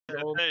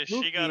gold. Hey,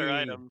 she got her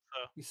Mookie. item,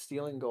 so. He's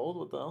stealing gold.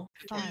 What the hell?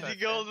 Easy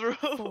gold, bro.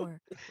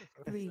 4,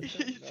 3,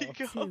 Easy gold.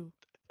 2,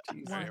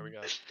 Jeez. Alright, here we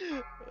go.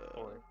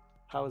 Pulling.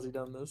 How has he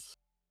done this?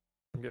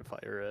 Get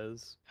fire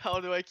res. How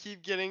do I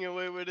keep getting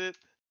away with it?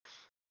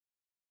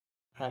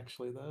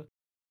 Actually, though.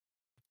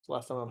 It's the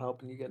last time I'm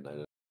helping you get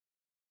knighted.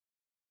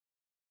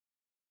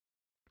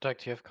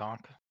 Protect, you have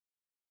conk.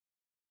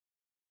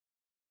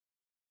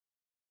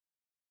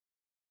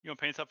 You want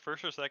paints up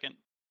first or second?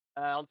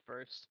 I'll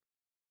first.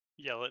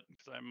 Yell it,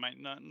 because I might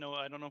not know.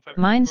 I don't know if I've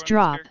Mine's heard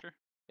drop. this character.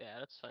 Yeah,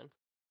 that's fine.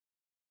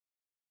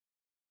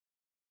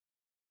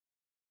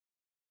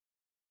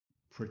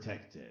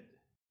 Protected.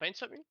 Paint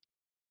something?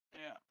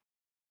 Yeah.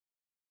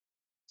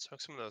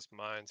 Smoke some of those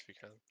mines if you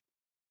can.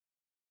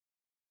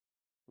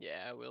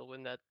 Yeah, I will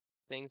when that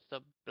thing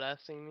stops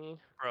blasting me.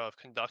 Bro, if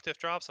conductive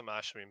drops, I'm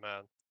actually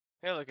mad.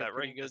 Yeah, like a That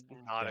pretty ring does good.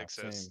 not Yeah,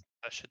 exist. same.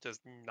 That shit does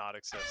not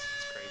exist.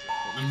 It's crazy.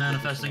 I'm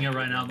manifesting it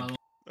right now, by the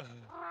way.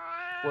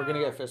 We're gonna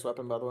get fist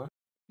weapon, by the way.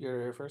 You're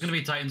here first. It's gonna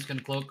be Titan Skin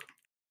Cloak.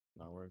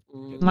 No, we're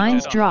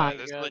Mine's Dude, drop.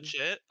 There's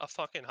legit a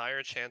fucking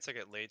higher chance I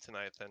get laid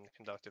tonight than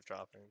conductive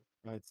dropping.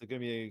 It's gonna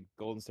be a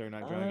golden Star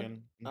Night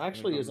Dragon.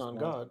 Actually, is on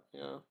God.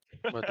 Yeah.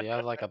 What, do you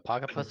have like a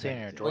pocket pussy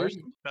in your drawers?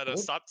 No,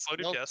 stop. Slow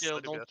Don't DPS. kill, Slow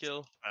don't DPS.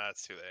 kill.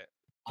 It's too late.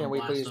 Can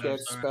we please Blasted, get I'm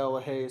sorry. spell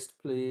haste,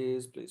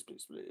 please, please,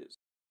 please, please?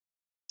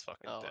 It's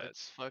fucking Oh, dead.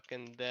 it's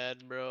fucking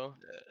dead, bro.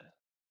 Yeah.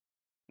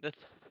 That's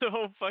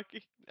so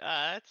fucking.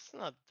 It's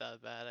not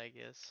that bad, I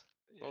guess.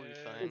 We'll be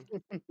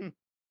fine.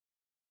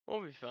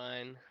 We'll be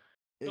fine.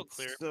 It'll It's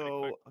clear it pretty so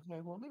quick.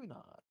 okay. Well, maybe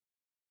not.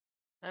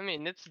 I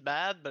mean, it's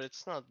bad, but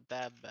it's not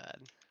that bad.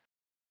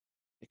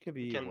 It could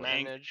be. can worse.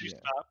 Dang, manage. you Yeah.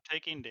 stop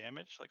taking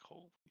damage? Like,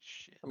 holy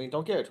shit. I mean,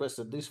 don't get it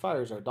twisted. These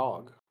fires are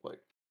dog. Like,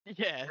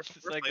 Yeah, it's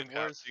just We're like flame the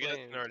caps. worst You guys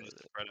flames. can already but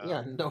spread out.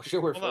 yeah, no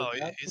shit. We're Well, no,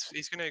 full.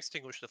 he's gonna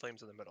extinguish the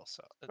flames in the middle,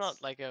 so It's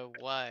not like a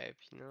wipe,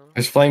 you know?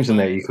 There's flames in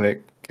there, you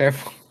click.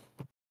 Careful.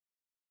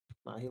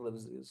 Nah, he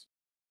lives these.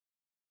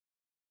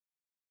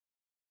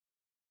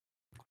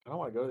 I don't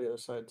want to go to the other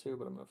side too,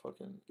 but I'm gonna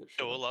fucking get shit.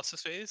 Joel up. lost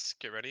his phase.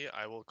 Get ready.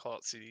 I will call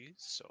out CDs,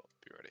 so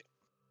be ready.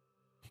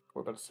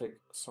 We're about to take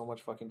so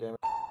much fucking damage.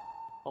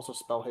 Also,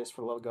 spell haste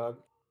for the love of God.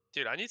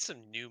 Dude, I need some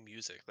new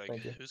music. Like,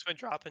 Thank you. who's been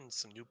dropping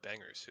some new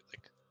bangers?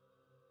 Like,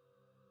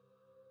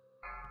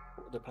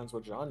 It depends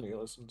what genre you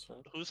listen to.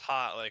 who's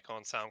hot like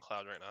on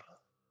SoundCloud right now?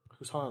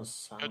 Who's hot on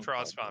sound? Good for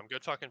Osfam.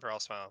 Good fucking for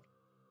Osfam.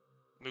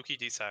 Mookie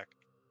DSAC.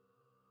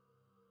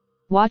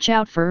 Watch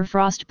out for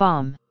Frost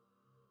Bomb.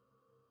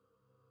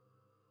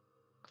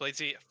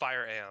 Glazy,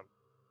 fire AM.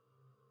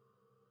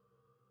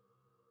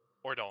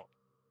 Or don't.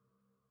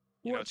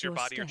 You know, Watch it's your your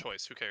body, your step.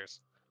 choice. Who cares?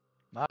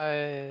 What?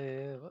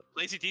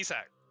 Lazy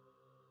DSAC.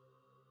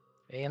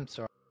 AM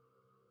sorry.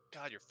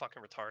 God, you're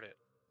fucking retarded.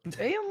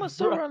 AM was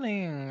still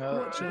running.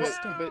 Watch your What?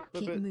 step.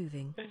 Keep but-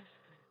 moving.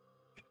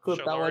 Clip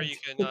that Shalora, one. you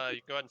can go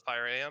ahead and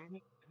fire AM.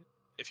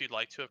 If you'd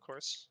like to, of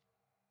course.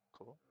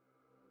 Cool.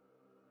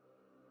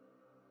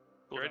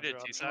 You ready to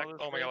DSAC?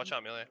 Oh my god, watch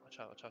out, melee. Watch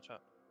out, watch out, watch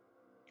out.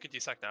 You can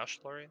DSAC now,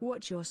 Shalori.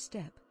 Watch your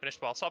step. Finish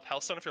ball swap.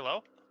 Hellstone if you're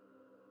low.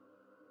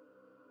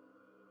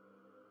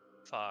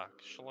 Fuck,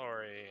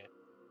 Shalori.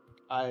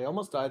 I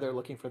almost died there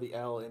looking for the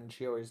L in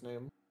Chiori's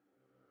name.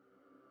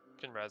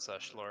 You can res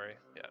Shalori.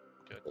 Yeah,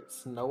 good.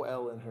 It's no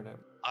L in her name.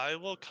 I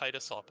will kite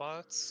us all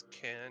bots.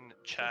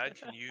 Chad,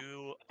 can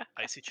you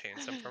icy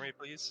chains them for me,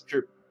 please?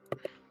 Sure. Can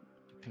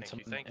Thank you,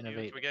 someone thank you.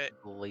 innovate Can we get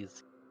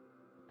lazy?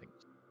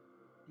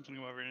 You can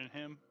go over in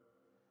him.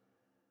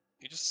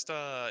 you just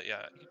yeah,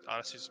 you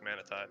honestly just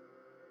mana tide.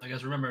 I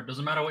guess remember, it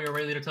doesn't matter what your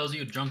raid leader tells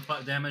you, junk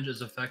pot damage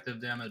is effective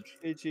damage.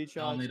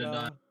 Y'all need to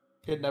die.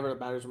 It never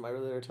matters what my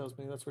relator tells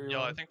me. That's where you're Yo,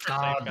 I wrong. think for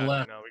God flame cap,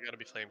 bless. you know, we gotta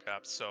be flame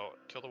capped. So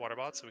kill the water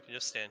bots so we can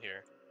just stand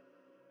here.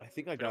 I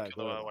think I If we don't got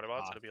kill the water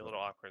bots, it'll be a little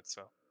awkward,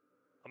 so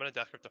I'm gonna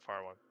death grip the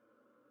far one.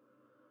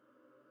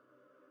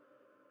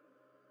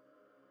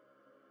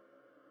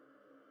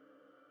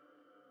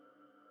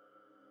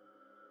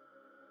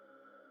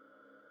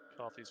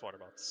 Kill off these water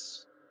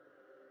bots.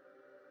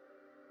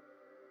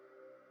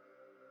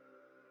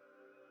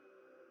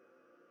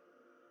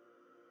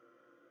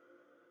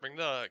 Bring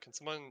the. Can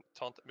someone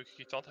taunt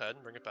Mookie taunt ahead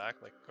and bring it back?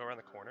 Like go around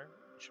the corner.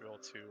 You should be able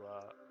to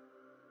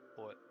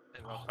pull it.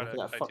 And we'll Oh, try look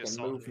to at that fight the fucking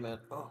assault.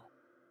 movement. Oh.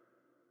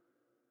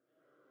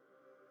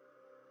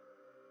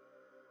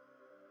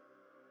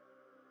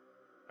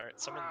 Alright,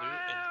 someone loot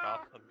and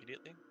drop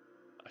immediately.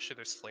 Actually,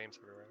 there's flames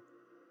everywhere.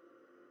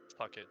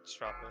 Fuck it, just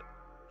drop it.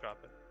 Drop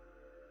it.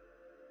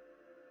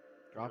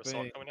 Drop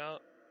Assault it. coming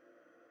out.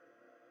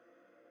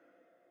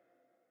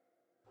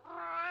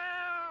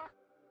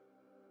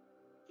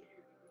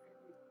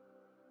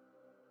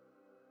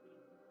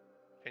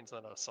 Chains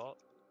on assault.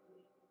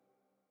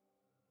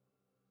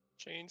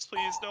 Chains,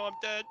 please. No, I'm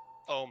dead.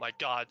 Oh my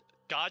god.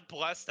 God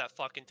bless that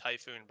fucking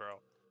typhoon, bro.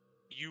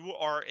 You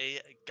are a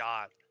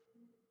god.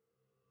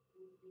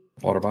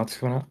 Water bots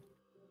coming up.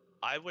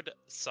 I would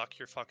suck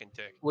your fucking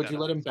dick. Would you dead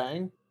let ass. him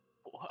bang?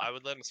 I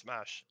would let him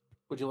smash.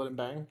 Would you let him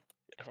bang?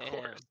 Of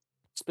course.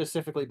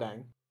 Specifically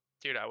bang.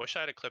 Dude, I wish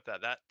I had a clip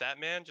that. That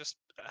man just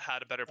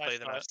had a better I play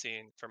than saw I've it.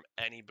 seen from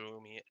any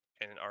boomy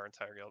in our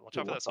entire guild. Watch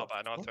Dude, out for what that spot, the but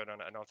I know I'll fuck? throw it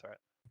on it. I know I'll throw it.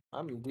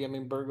 I'm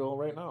DMing Burgle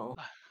right now.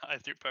 I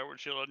threw power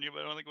shield on you,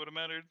 but I don't think it would have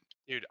mattered.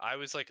 Dude, I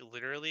was like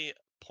literally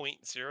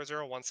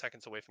 0.001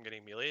 seconds away from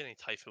getting melee, and he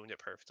typhooned it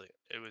perfectly.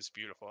 It was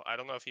beautiful. I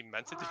don't know if he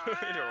meant to do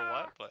it or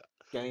what, but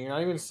Yeah, you're not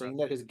even Impressive. seeing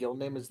that his guild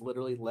name is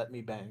literally Let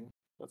Me Bang.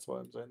 That's why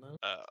I'm saying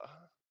that.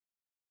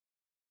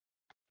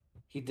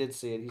 He did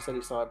see it. He said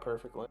he saw it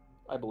perfectly.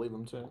 I believe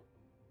him too.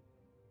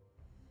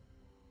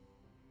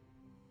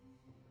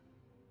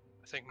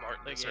 I think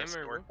Martin The deserves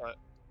gamer, a more bro.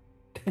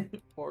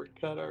 cut. Poor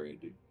cut already,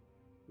 dude.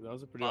 That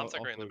was a pretty. Bombs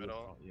like right in the also good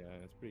middle. call. Yeah,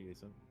 it's pretty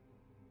decent.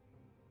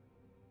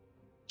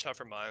 Watch out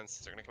for mines.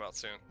 They're gonna come out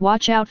soon.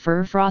 Watch out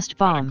for frost Try to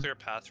bomb. clear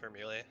path for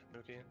melee,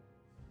 Mookie.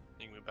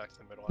 You can move back to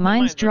the middle.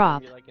 Mines Mines are gonna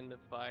drop. be like in the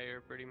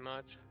fire, pretty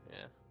much. Yeah.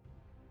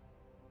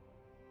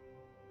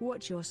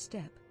 Watch your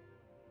step.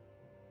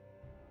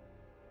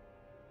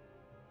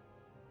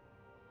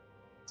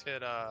 Let's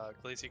get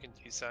Glazy can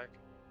T-sack.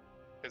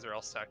 Because they're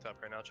all stacked up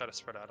right now. Try to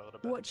spread out a little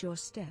bit. Watch your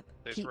step.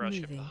 There's Keep rush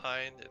it moving.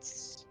 behind.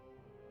 It's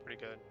pretty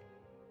good.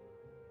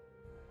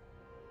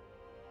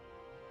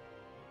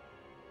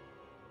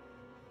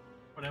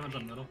 What damage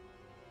on middle?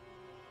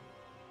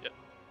 Yep.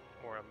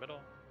 More on middle.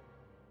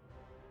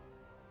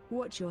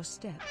 Watch your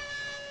step.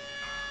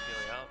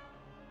 Melee out.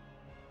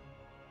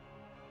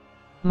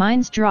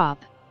 Mines drop.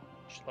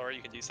 Slower,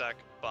 you can D-sack.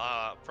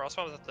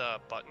 Frostbomb's at the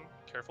button.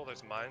 Careful,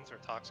 there's mines or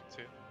toxic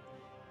too.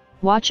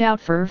 Watch out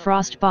for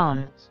frost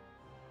bomb.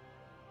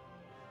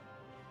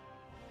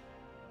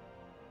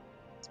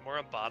 It's more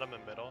on bottom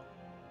and middle.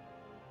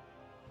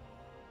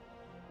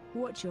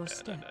 Watch your Yeah,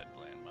 step. I'd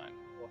plan mine.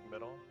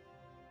 Middle.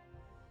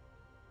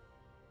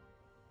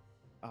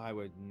 I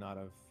would not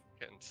have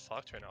Getting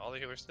fucked right now. All the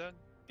healers dead.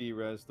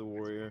 B-res the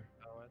warrior.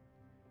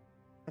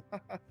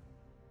 Clear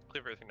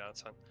everything down,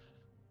 son.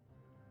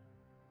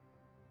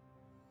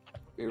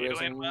 You're You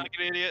raising... like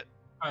an idiot.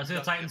 Alright, see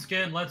the Titan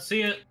skin. Let's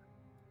see it.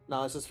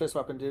 No, it's just fist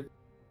weapon, dude.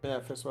 Yeah,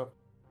 fist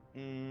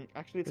weapon.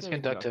 Actually, it's It's gonna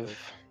be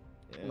conductive.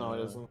 Yeah, No,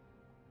 it isn't.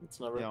 It's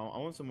never. Yeah, I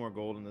want some more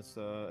gold in this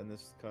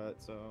cut,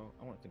 so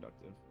I want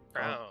conductive.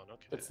 Brown,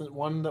 okay. It's the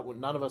one that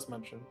none of us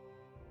mentioned.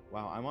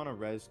 Wow, I'm on a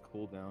res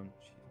cooldown.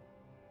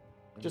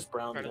 Just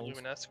brown Trying to things.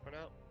 Luminesque went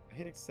out. I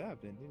hit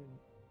accept and didn't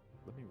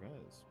let me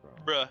res, bro.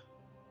 Bruh.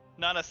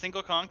 Not a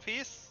single conk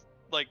piece?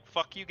 Like,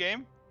 fuck you,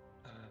 game?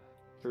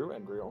 True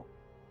and real.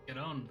 Get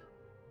owned.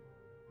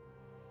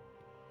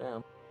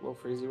 Damn. Little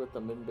freezy with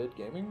the mid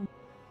gaming.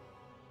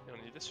 You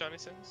don't need this, Johnny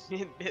Sins?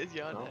 Is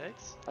you on No.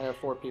 X? I have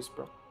 4-piece,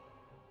 bro.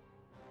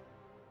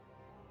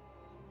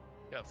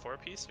 You got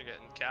 4-piece? You're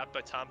getting capped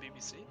by Tom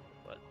BBC?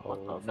 What?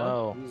 What the Oh fuck?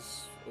 no.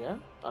 He's yeah.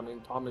 I mean,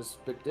 Tom is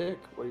big dick.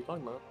 What are you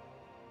talking about?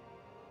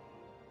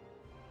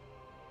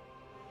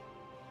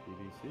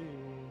 BBC.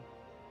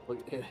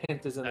 Look,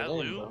 hint is in the That name,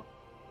 loot bro.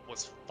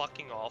 was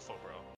fucking awful, bro.